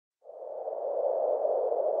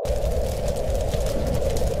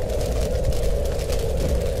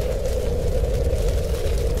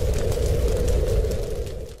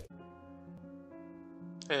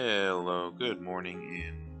morning,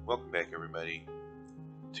 and welcome back, everybody,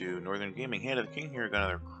 to Northern Gaming. Hand of the King here. Got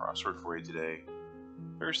another crossword for you today,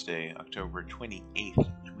 Thursday, October 28th,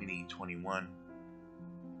 2021.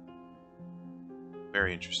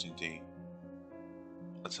 Very interesting day.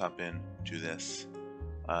 Let's hop into this.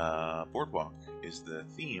 Boardwalk is the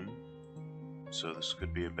theme, so this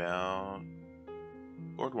could be about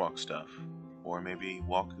boardwalk stuff, or maybe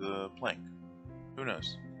walk the plank. Who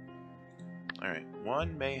knows? Alright,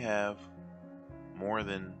 one may have more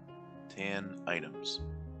than 10 items.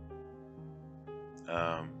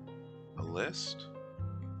 A list?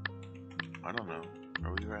 I don't know.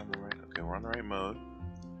 Are we on the right? Okay, we're on the right mode.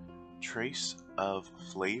 Trace of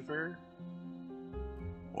flavor?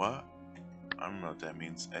 What? I don't know what that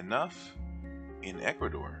means. Enough in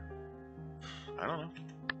Ecuador? I don't know.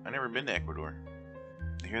 I've never been to Ecuador.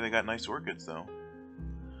 I hear they got nice orchids, though.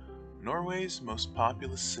 Norway's most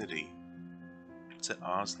populous city. It's at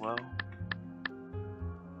Oslo.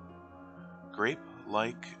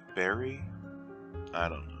 Grape-like berry? I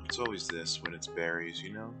don't know. It's always this when it's berries,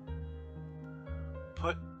 you know?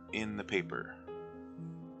 Put in the paper.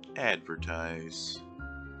 Advertise.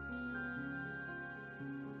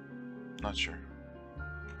 Not sure.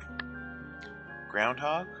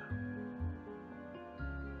 Groundhog?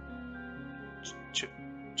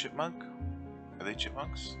 Chipmunk? Are they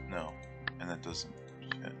chipmunks? No. And that doesn't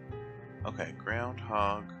fit. Okay,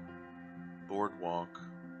 groundhog, boardwalk.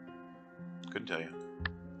 Couldn't tell you.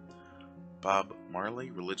 Bob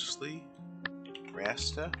Marley, religiously.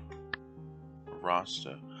 Rasta.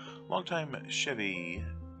 Longtime Chevy,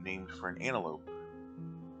 named for an antelope.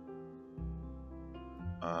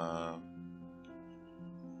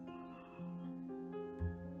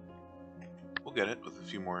 We'll get it with a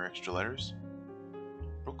few more extra letters.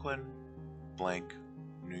 Brooklyn, blank,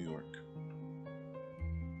 New York.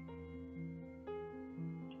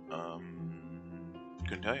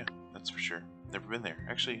 Couldn't tell you, that's for sure. Never been there.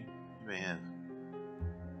 Actually, maybe I have.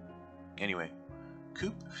 Anyway,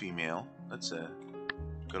 coop female. That's a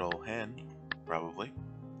good old hen, probably.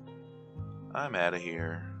 I'm out of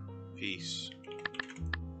here. Peace.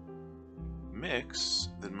 Mix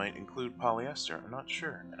that might include polyester. I'm not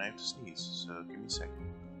sure, and I have to sneeze, so give me a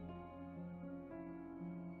second.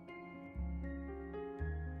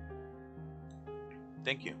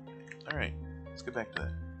 Thank you. Alright, let's get back to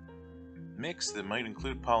that. Mix that might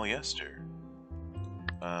include polyester.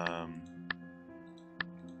 I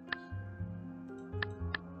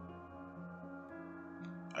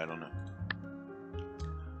don't know.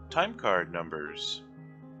 Time card numbers.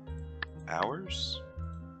 Hours?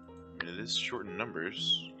 I mean, it is shortened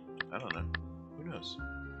numbers. I don't know. Who knows?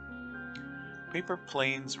 Paper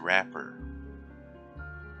Planes wrapper.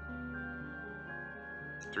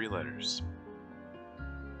 3 letters.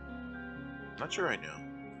 Not sure right now.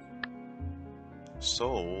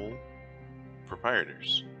 Sole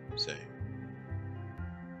proprietors, say.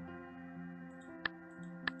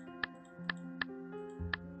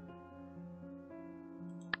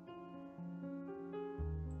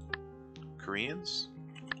 Koreans?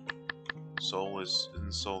 Seoul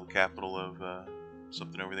isn't Seoul the capital of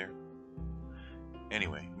something over there?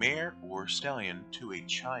 Anyway, mare or stallion to a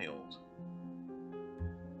child.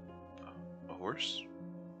 A horse?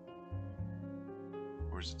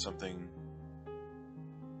 Or is it something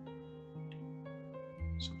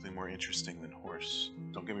more interesting than horse?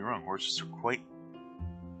 Don't get me wrong, horses are quite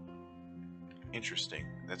interesting,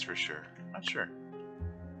 that's for sure. Not sure.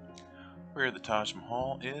 Where the Taj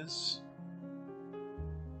Mahal is?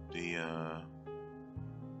 The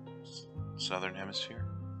southern hemisphere?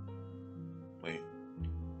 Wait,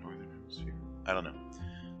 northern hemisphere? I don't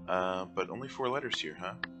know. But only 4 letters here,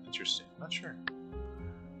 huh? Interesting. Not sure.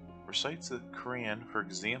 Recites the Quran, for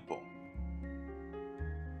example.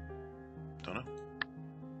 Don't know.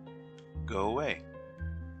 Go away.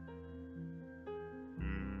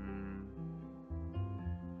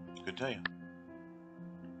 Could tell you.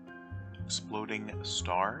 Exploding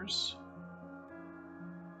stars?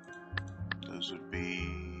 Those would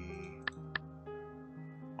be...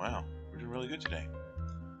 Wow, we're doing really good today.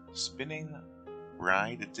 Spinning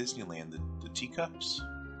ride at Disneyland. The teacups?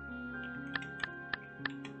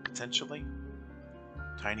 Potentially.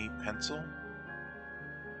 Tiny pencil?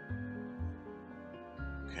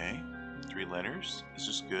 Okay. 3 letters. This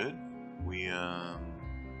is good. We, not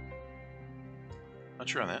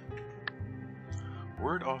sure on that.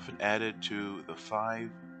 Word often added to the 5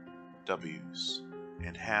 W's.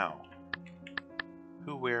 And how.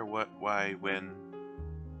 Who, where, what, why, when,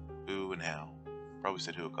 who, and how. Probably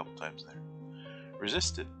said who a couple times there.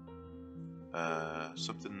 Resisted.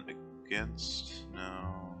 Something against?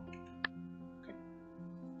 No. Okay.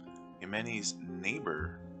 Yemeni's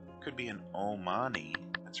neighbor could be an Omani,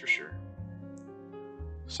 that's for sure.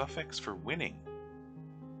 Suffix for winning.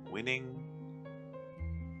 Winning-ist.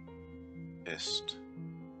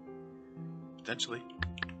 Potentially.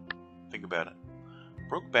 Think about it.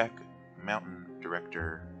 Brokeback Mountain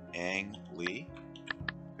director Ang Lee.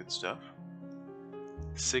 Good stuff.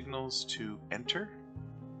 Signals to enter.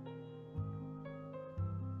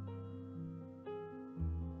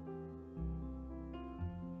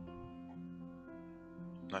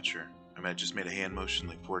 Not sure. I mean, I just made a hand motion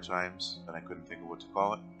like 4 times, and I couldn't think of what to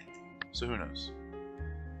call it. So who knows?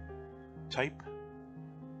 Type.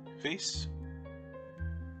 Face.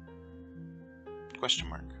 Question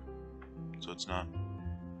mark. So it's not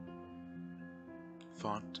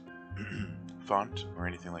font, font or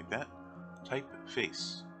anything like that. Type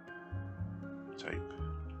face. Type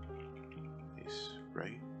face,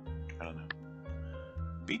 right? I don't know.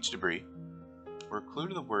 Beach debris, or a clue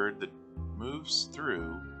to the word that moves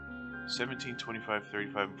through 17, 25,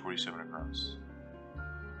 35, and 47 across.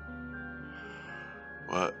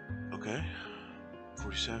 What? Okay.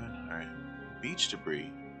 47. Alright. Beach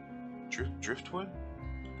debris. Driftwood?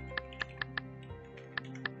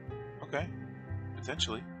 Okay.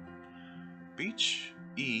 Potentially. Beach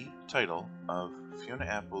E title of Fiona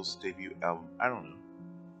Apple's debut album. I don't know.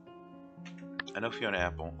 I know Fiona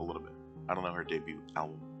Apple a little bit. I don't know her debut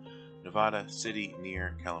album. Nevada City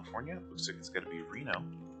near California. Looks like it's got to be Reno.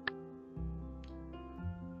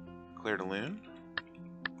 Claire de Lune.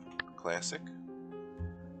 Classic.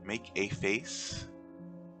 Make a face.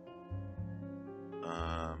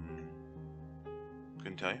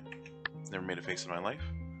 Couldn't tell you. Never made a face in my life.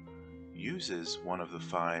 Uses one of the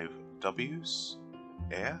 5 W's.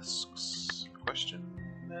 Asks. Question.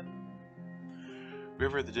 Then.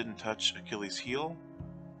 River that didn't touch Achilles' heel.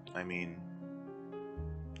 I mean,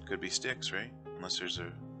 could be Styx, right? Unless there's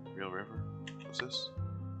a real river. What's this?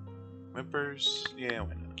 Whimpers. Yeah,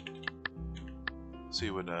 why not? See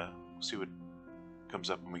what comes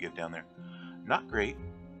up when we get down there. Not great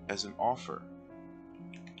as an offer.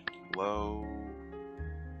 Low.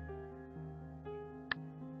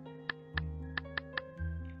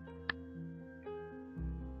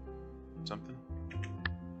 Something.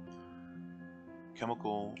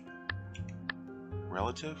 Chemical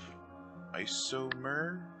relative.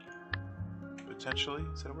 Isomer. Potentially.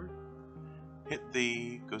 Is that a word?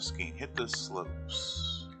 Go skiing. Hit the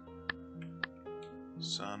slopes.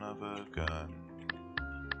 Son of a gun.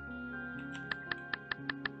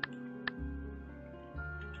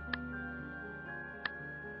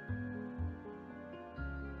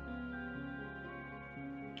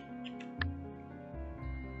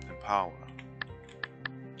 Impala.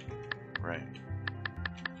 Right.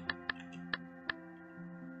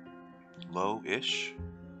 Low-ish.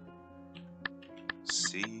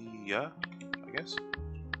 See ya, I guess.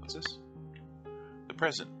 What's this? The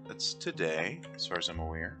present. That's today, as far as I'm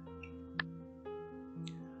aware.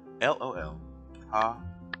 LOL. Ha.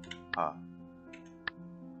 Ha.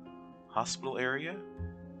 Hospital area?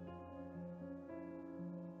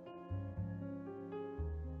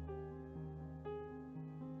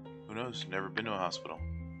 Who knows? Never been to a hospital.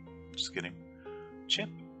 Just kidding.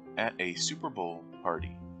 Chimp at a Super Bowl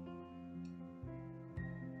party.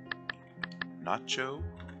 Nacho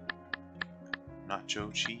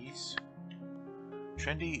cheese.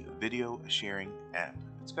 Trendy video sharing app.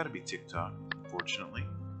 It's got to be TikTok, unfortunately,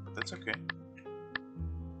 but that's okay.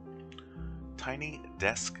 Tiny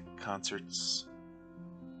desk concerts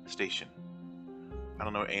station. I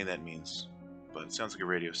don't know what any of that means, but it sounds like a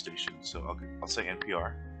radio station, so I'll say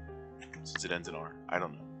NPR since it ends in R. I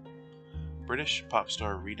don't know. British pop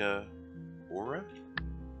star Rita Ora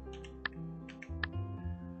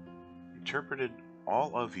interpreted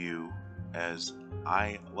all of you as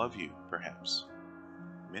I love you, perhaps.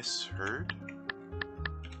 Misheard?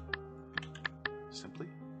 Simply.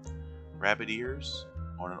 Rabbit ears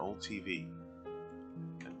on an old TV.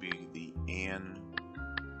 That'd be the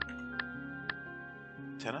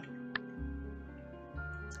antenna.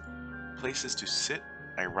 Places to sit,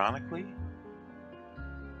 ironically.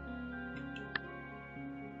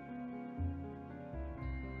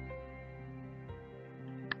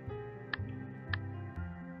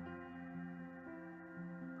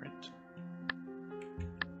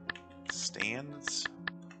 Stands,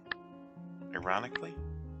 ironically.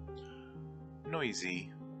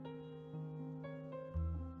 Noisy.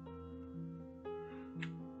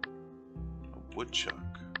 A woodchuck.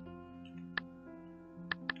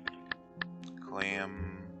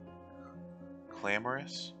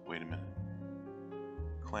 Clamorous. Wait a minute.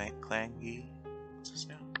 Clangy. What's this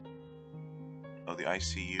now? Oh, the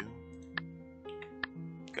ICU.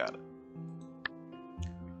 Got it.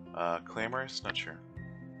 Clamorous, not sure.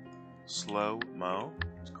 Slow-mo,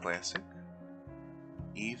 it's classic.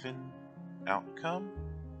 Even outcome?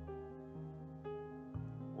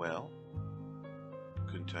 Well,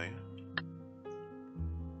 couldn't tell you.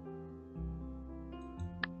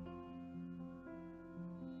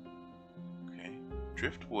 Okay,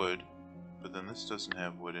 driftwood, but then this doesn't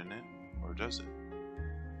have wood in it, or does it?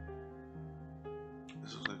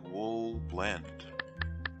 This looks like wool blend.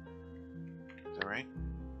 Is that right?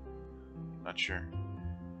 Not sure.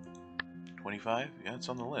 25? Yeah, it's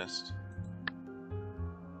on the list.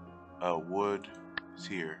 Oh, wood is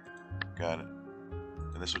here. Got it.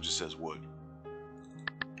 And this one just says wood.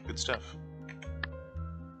 Good stuff.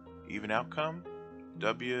 Even outcome?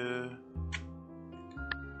 W.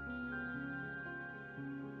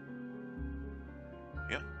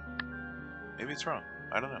 Yep. Maybe it's wrong.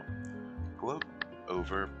 I don't know. Gloat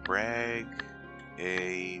over, brag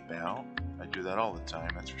about. I do that all the time,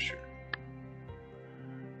 that's for sure.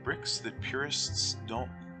 Bricks that purists don't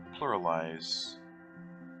pluralize.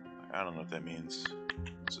 I don't know what that means.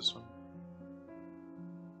 What's this one?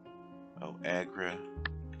 Oh, Agra.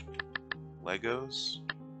 Legos?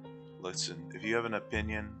 Listen, if you have an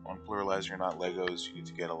opinion on pluralizing or not Legos, you need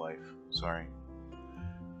to get a life. Sorry.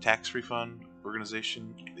 Tax refund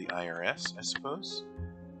organization, the IRS, I suppose.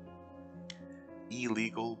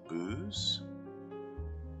 Illegal booze.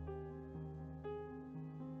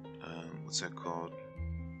 What's that called?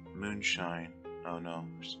 Moonshine. Oh no.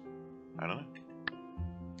 I don't know.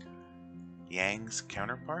 Yang's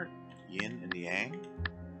counterpart? Yin and Yang?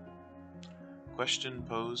 Question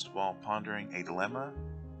posed while pondering a dilemma.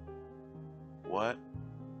 What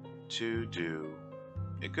to do?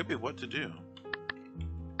 It could be what to do.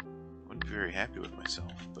 Wouldn't be very happy with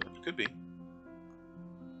myself, but it could be.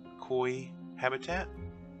 Koi habitat?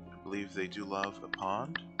 I believe they do love a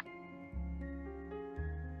pond.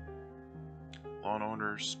 Law and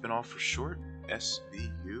Order spinoff for short,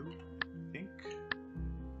 SVU, I think.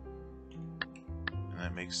 And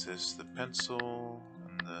that makes this the pencil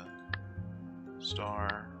and the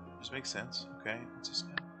star. This makes sense. Okay, what's this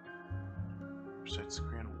now? Recites the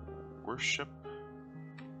grand worship.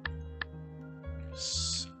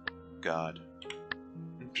 God.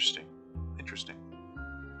 Interesting. Interesting.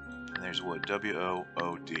 And there's wood.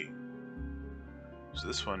 W-O-O-D. So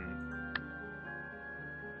this one.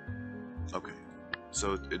 Okay.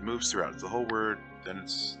 So it moves throughout. It's the whole word, then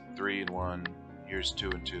it's 3 and 1, here's 2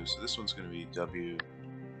 and 2. So this one's going to be W.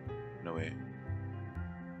 No, wait.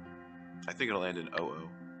 I think it'll end in O-O.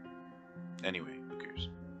 Anyway, who cares?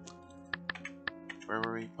 Where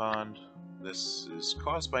were we? Pond. This is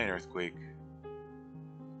caused by an earthquake.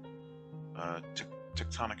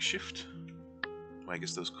 Tectonic shift? Well, I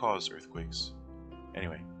guess those cause earthquakes.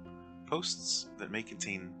 Anyway, posts that may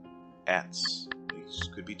contain ats. These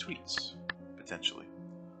could be tweets. Potentially.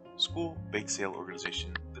 School bake sale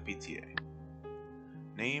organization, the PTA.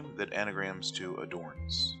 Name that anagrams to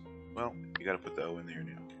adorns. Well, you gotta put the O in there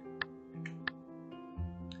now.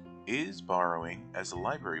 Is borrowing as a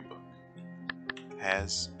library book.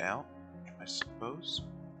 Has out, I suppose.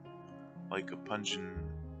 Like a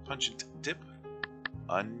pungent dip.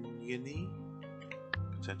 Oniony,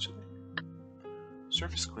 potentially.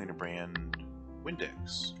 Surface cleaner brand,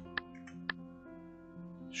 Windex.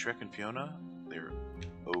 Shrek and Fiona, they're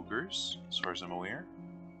ogres, as far as I'm aware.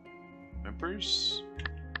 Whimpers.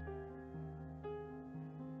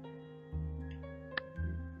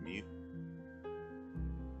 Mute.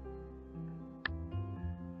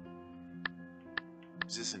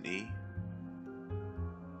 Is this an E?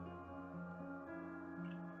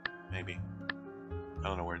 Maybe. I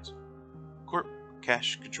don't know words. Corp,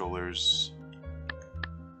 cash controllers,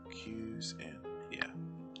 Q's, and yeah.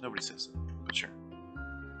 Nobody says it, but sure.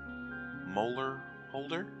 Molar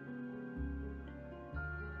holder?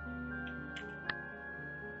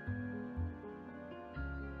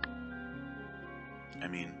 I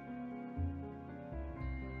mean,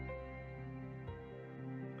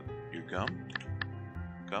 your gum?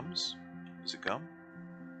 Gums? Is it gum?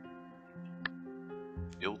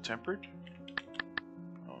 Ill-tempered?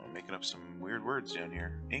 Oh, I'm making up some weird words down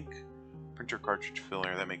here. Ink, printer cartridge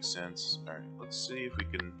filler, that makes sense. Alright, let's see if we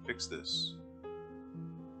can fix this.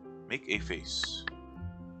 Make a face.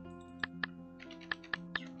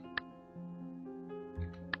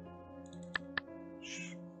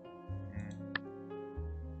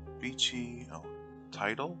 Beachy. Oh,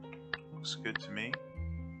 title? Looks good to me.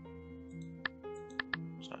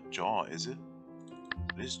 It's not jaw, is it?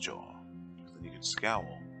 It is jaw. Then you can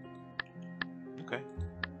scowl. Okay.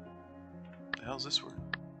 What the hell's this word?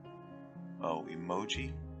 Oh,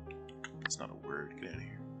 emoji? That's not a word. Get out of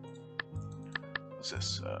here. What's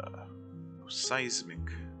this? Seismic.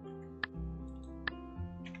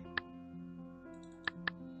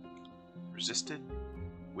 Resisted?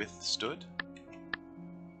 Withstood?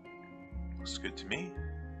 Looks good to me.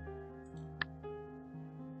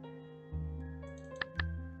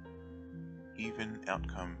 Even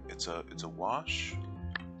outcome. It's a wash.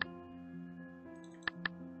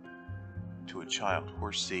 To a child.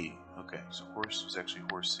 Horsey. Okay, so horse was actually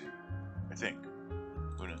horsey. I think.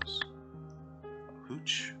 Who knows?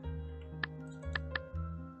 Hooch.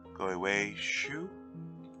 Go away. Shoe.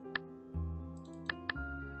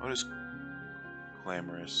 What is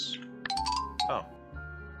glamorous? Oh.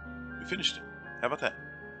 We finished it. How about that?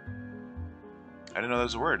 I didn't know that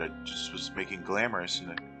was a word. I just was making glamorous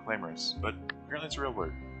into glamorous. But apparently it's a real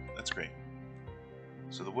word. That's great.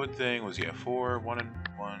 So the wood thing was, yeah, 4, 1 and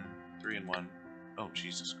 1, 3 and 1. Oh,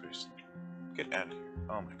 Jesus Christ. Get out of here.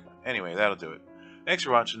 Oh my god. Anyway, that'll do it. Thanks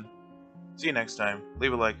for watching. See you next time.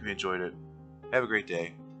 Leave a like if you enjoyed it. Have a great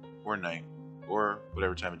day. Or night. Or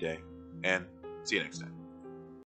whatever time of day. And see you next time.